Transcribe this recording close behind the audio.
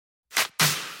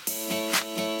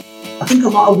I think a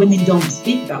lot of women don't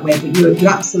speak that way, but you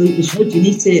absolutely should. You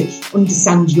need to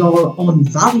understand your own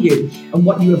value and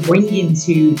what you are bringing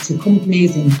to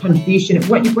companies and contribution,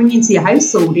 what you're bringing to your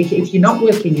household. If you're not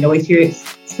working,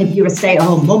 if you're a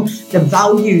stay-at-home mum, the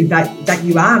value that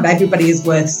you have, everybody is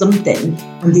worth something,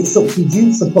 and it's up to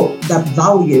you to put that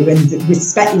value and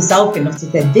respect yourself enough to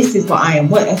say, this is what I am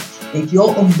worth. If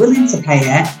you're unwilling to pay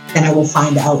it, then I will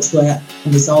find it elsewhere,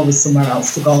 and there's always somewhere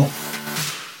else to go.